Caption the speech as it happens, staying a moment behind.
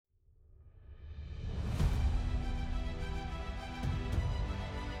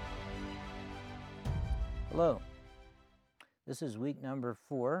Hello, this is week number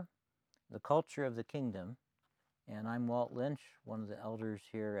 4, The Culture of the Kingdom, and I'm Walt Lynch, one of the elders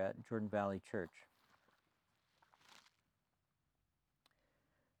here at Jordan Valley Church.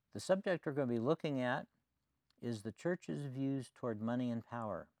 The subject we're going to be looking at is the church's views toward money and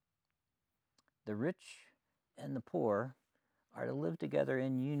power. The rich and the poor are to live together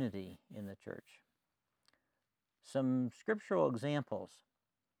in unity in the church. Some scriptural examples.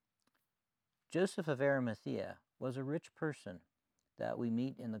 Joseph of Arimathea was a rich person that we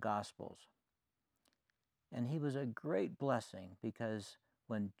meet in the Gospels. And he was a great blessing because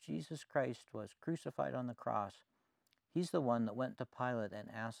when Jesus Christ was crucified on the cross, he's the one that went to Pilate and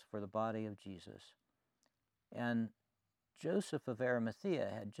asked for the body of Jesus. And Joseph of Arimathea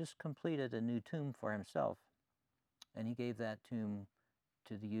had just completed a new tomb for himself, and he gave that tomb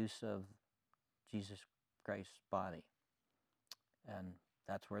to the use of Jesus Christ's body. And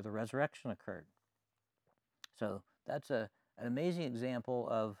that's where the resurrection occurred. So that's an amazing example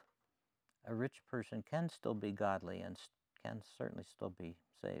of a rich person can still be godly and can certainly still be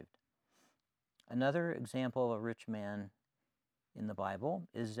saved. Another example of a rich man in the Bible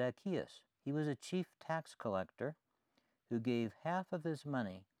is Zacchaeus. He was a chief tax collector who gave half of his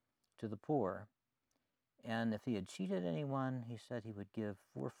money to the poor, and if he had cheated anyone, he said he would give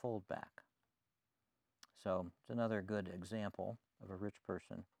fourfold back. So it's another good example of a rich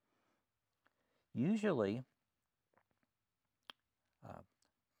person. Usually,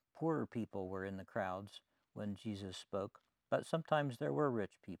 poorer people were in the crowds when Jesus spoke, but sometimes there were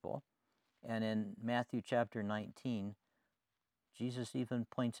rich people. And in Matthew chapter 19, Jesus even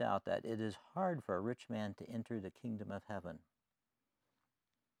points out that it is hard for a rich man to enter the kingdom of heaven.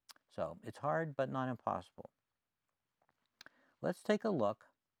 So it's hard, but not impossible. Let's take a look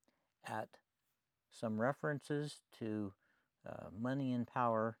at some references to money and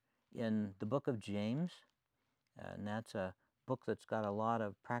power in the book of James. And that's a book that's got a lot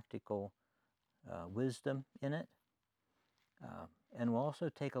of practical wisdom in it. And we'll also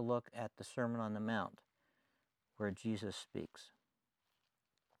take a look at the Sermon on the Mount, where Jesus speaks.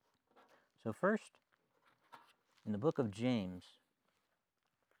 So first, in the book of James,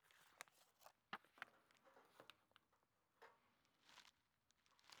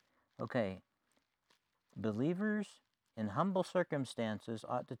 believers in humble circumstances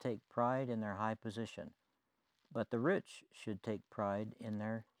ought to take pride in their high position, but the rich should take pride in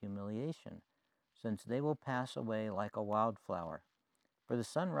their humiliation, since they will pass away like a wildflower. For the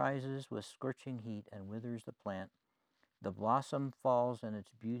sun rises with scorching heat and withers the plant. The blossom falls and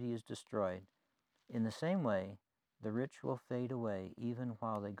its beauty is destroyed. In the same way, the rich will fade away even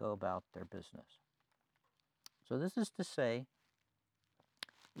while they go about their business. So this is to say,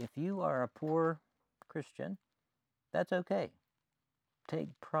 if you are a poor Christian, that's okay. Take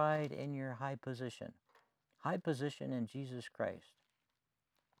pride in your high position in Jesus Christ.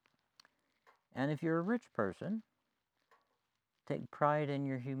 And if you're a rich person, take pride in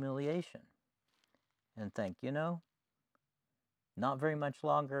your humiliation and think, not very much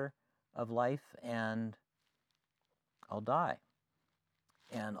longer of life and I'll die.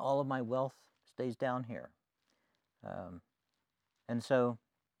 And all of my wealth stays down here. And so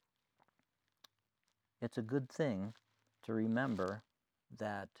it's a good thing to remember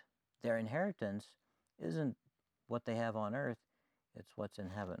that their inheritance isn't what they have on earth, it's what's in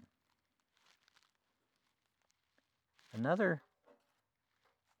heaven. Another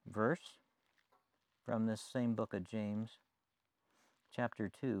verse from this same book of James, chapter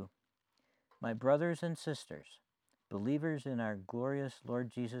 2. My brothers and sisters, believers in our glorious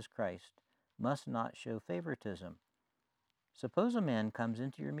Lord Jesus Christ, must not show favoritism. Suppose a man comes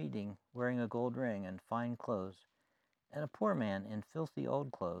into your meeting wearing a gold ring and fine clothes, and a poor man in filthy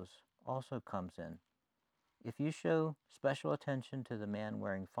old clothes also comes in. If you show special attention to the man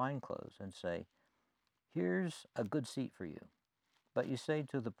wearing fine clothes and say, "Here's a good seat for you," but you say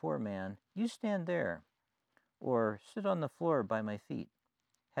to the poor man, "You stand there," or "Sit on the floor by my feet,"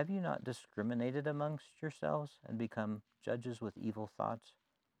 have you not discriminated amongst yourselves and become judges with evil thoughts?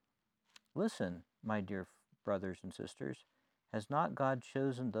 Listen, my dear brothers and sisters, has not God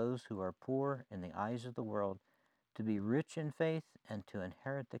chosen those who are poor in the eyes of the world to be rich in faith and to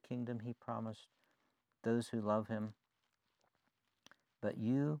inherit the kingdom he promised those who love him? But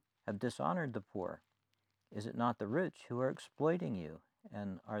you have dishonored the poor. Is it not the rich who are exploiting you?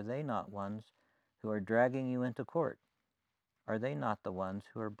 And are they not ones who are dragging you into court? Are they not the ones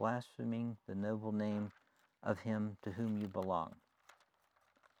who are blaspheming the noble name of him to whom you belong?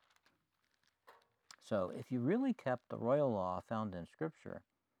 So if you really kept the royal law found in Scripture,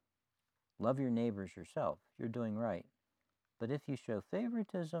 love your neighbors yourself, you're doing right. But if you show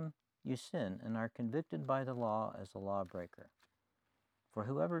favoritism, you sin and are convicted by the law as a lawbreaker. For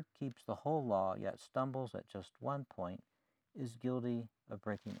whoever keeps the whole law yet stumbles at just one point is guilty of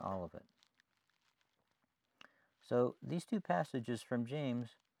breaking all of it. So these two passages from James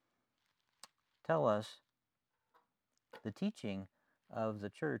tell us the teaching of the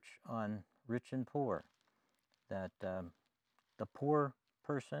church on rich and poor, that the poor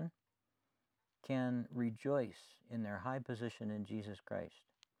person can rejoice in their high position in Jesus Christ.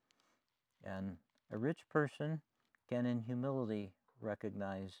 And a rich person can in humility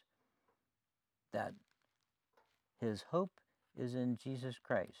recognize that his hope is in Jesus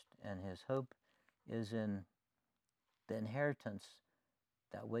Christ, and his hope is in the inheritance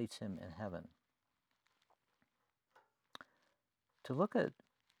that waits him in heaven. To look at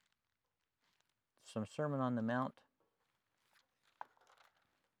some Sermon on the Mount,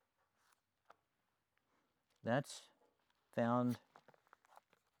 that's found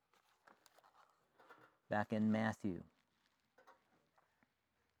back in Matthew.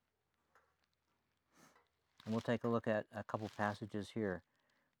 And we'll take a look at a couple passages here.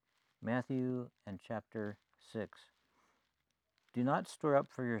 Matthew and chapter 6. Do not store up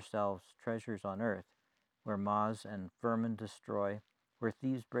for yourselves treasures on earth, where moths and vermin destroy, where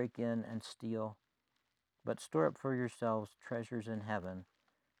thieves break in and steal, but store up for yourselves treasures in heaven,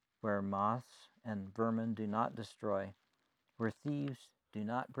 where moths and vermin do not destroy, where thieves do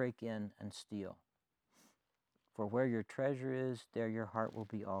not break in and steal. For where your treasure is, there your heart will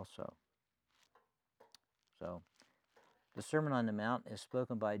be also. So, the Sermon on the Mount is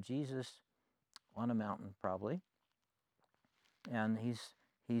spoken by Jesus on a mountain, probably. And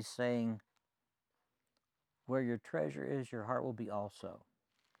he's saying, where your treasure is, your heart will be also.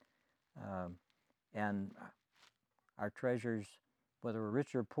 And our treasures, whether we're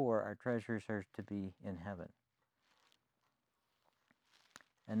rich or poor, our treasures are to be in heaven.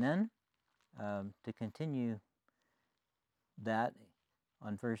 And then, to continue that,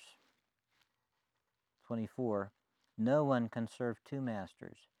 on verse 24, no one can serve two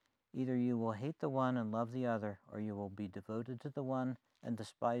masters. Either you will hate the one and love the other, or you will be devoted to the one and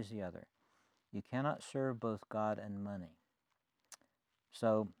despise the other. You cannot serve both God and money.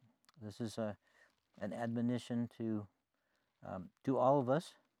 So this is an admonition to all of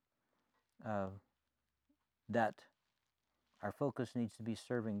us that our focus needs to be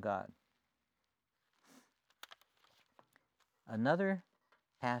serving God. Another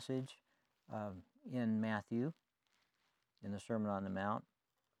passage in Matthew, in the Sermon on the Mount,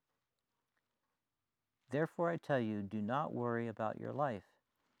 therefore I tell you, do not worry about your life,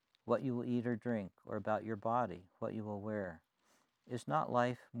 what you will eat or drink, or about your body, what you will wear. Is not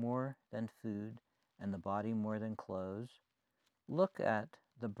life more than food, and the body more than clothes? Look at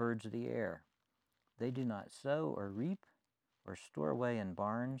the birds of the air. They do not sow or reap or store away in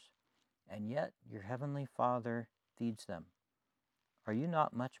barns, and yet your heavenly Father feeds them. Are you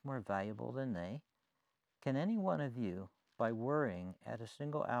not much more valuable than they? Can any one of you, by worrying, add a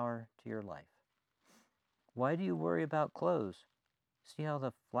single hour to your life? Why do you worry about clothes? See how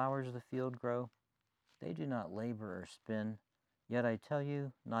the flowers of the field grow? They do not labor or spin. Yet I tell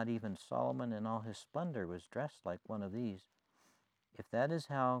you, not even Solomon in all his splendor was dressed like one of these. If that is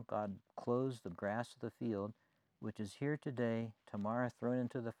how God clothes the grass of the field, which is here today, tomorrow thrown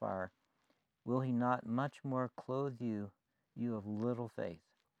into the fire, will he not much more clothe you, you of little faith?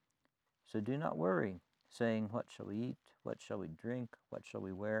 So do not worry, saying, what shall we eat? What shall we drink? What shall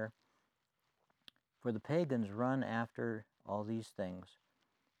we wear? For the pagans run after all these things,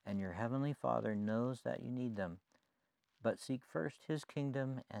 and your heavenly Father knows that you need them. But seek first his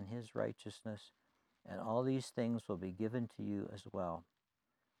kingdom and his righteousness, and all these things will be given to you as well.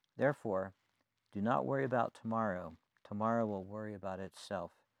 Therefore, do not worry about tomorrow. Tomorrow will worry about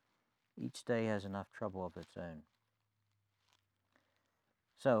itself. Each day has enough trouble of its own.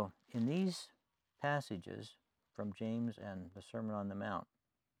 So, in these passages from James and the Sermon on the Mount,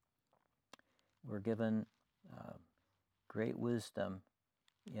 we're given great wisdom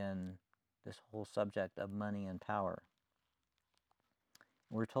in this whole subject of money and power.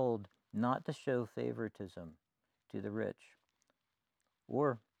 We're told not to show favoritism to the rich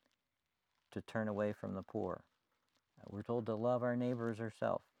or to turn away from the poor. We're told to love our neighbors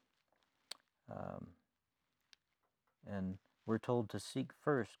ourselves. And we're told to seek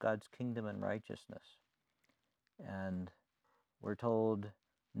first God's kingdom and righteousness. And we're told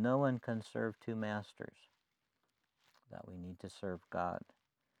no one can serve two masters, that we need to serve God.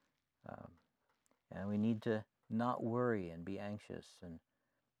 And we need to not worry and be anxious and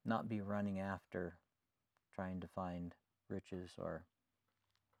not be running after trying to find riches or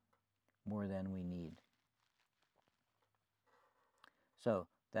more than we need. So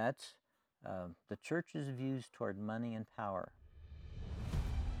That's the church's views toward money and power.